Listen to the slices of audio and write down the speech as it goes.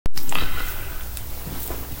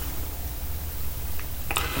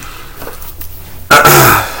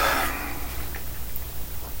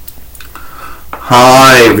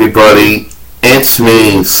Hi everybody, it's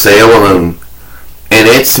me, Sailor Moon, and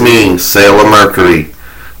it's me, Sailor Mercury,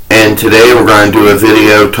 and today we're going to do a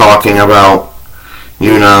video talking about,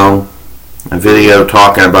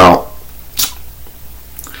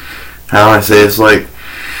 how I say it's like,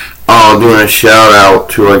 doing a shout out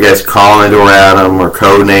to, I guess, Commodore Adam, or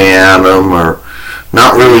Codename Adam, or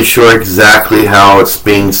not really sure exactly how it's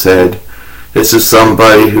being said. This is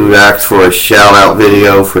somebody who asked for a shout out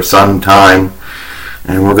video for some time,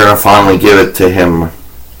 and we're going to finally give it to him.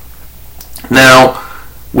 Now,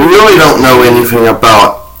 we really don't know anything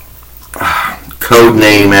about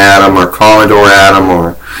Codename Adam or Commodore Adam,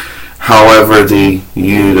 or however the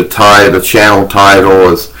channel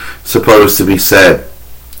title is supposed to be said.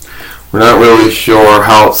 We're not really sure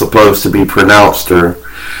how it's supposed to be pronounced or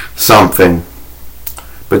something,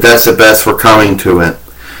 but that's the best we're coming to it.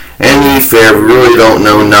 And to be fair, we really don't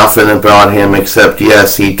know nothing about him except,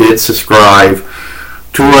 yes, he did subscribe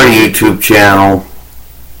to our YouTube channel,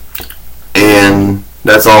 and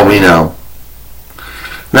that's all we know.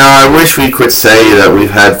 Now, I wish we could say that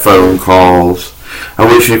we've had phone calls. I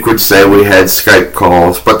wish we could say we had Skype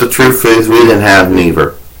calls, but the truth is we didn't have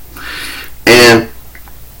neither. And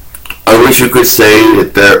I wish you could say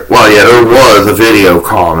that there was a video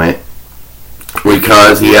comment,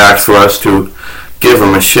 because he asked for us to give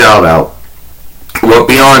him a shout out. But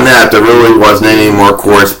beyond that, there really wasn't any more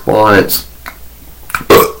correspondence.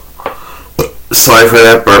 Sorry for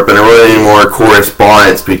that burp. And there wasn't any more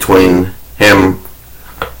correspondence between him.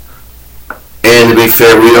 And to be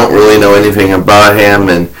fair, we don't really know anything about him,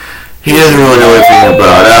 and he doesn't really know anything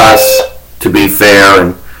about us, to be fair.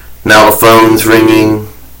 And now the phone's ringing,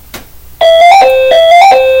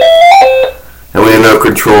 and we have no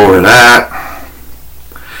control of that.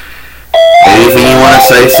 Anything you want to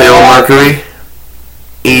say, Sailor Mercury?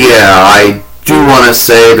 Yeah, I do want to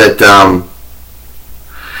say that,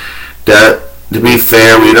 to be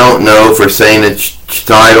fair, we don't know if we're saying the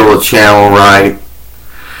title of the channel right.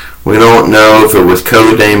 We don't know if it was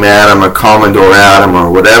Codename Adam or Commodore Adam or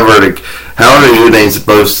whatever, however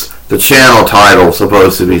the channel title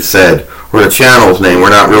supposed to be said, or the channel's name, we're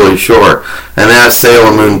not really sure. And as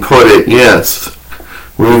Sailor Moon put it, yes,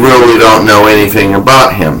 we really don't know anything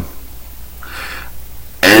about him.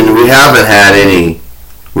 And we haven't had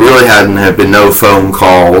had been no phone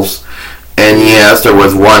calls. And yes, there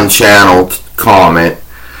was one channel comment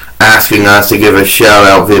asking us to give a shout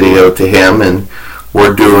out video to him, and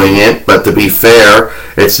we're doing it. But to be fair,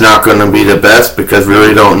 it's not going to be the best because we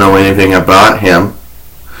really don't know anything about him.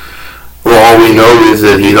 Well, all we know is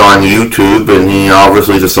that he's on YouTube, and he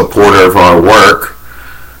obviously is a supporter of our work.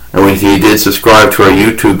 And he did subscribe to our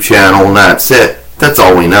YouTube channel, and that's it. That's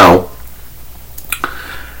all we know.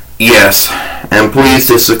 Yes, and please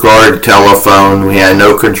disregard the telephone. We had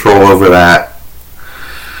no control over that.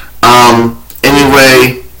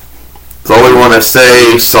 Anyway, that's all we want to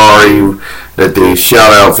say. Sorry that the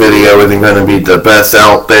shout out video isn't going to be the best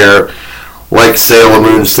out there. Like Sailor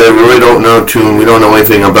Moon said, we really don't know Toon. We don't know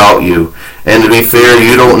anything about you. And to be fair,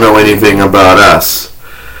 you don't know anything about us.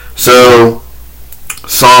 So,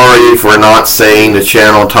 sorry for not saying the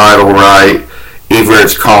channel title right. Either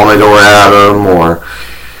it's Commodore Adam or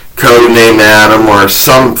Codename Adam or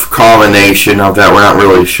some combination of that. We're not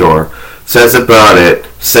really sure. So that's about it.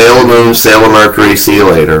 Sailor Moon, Sailor Mercury, see you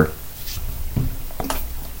later.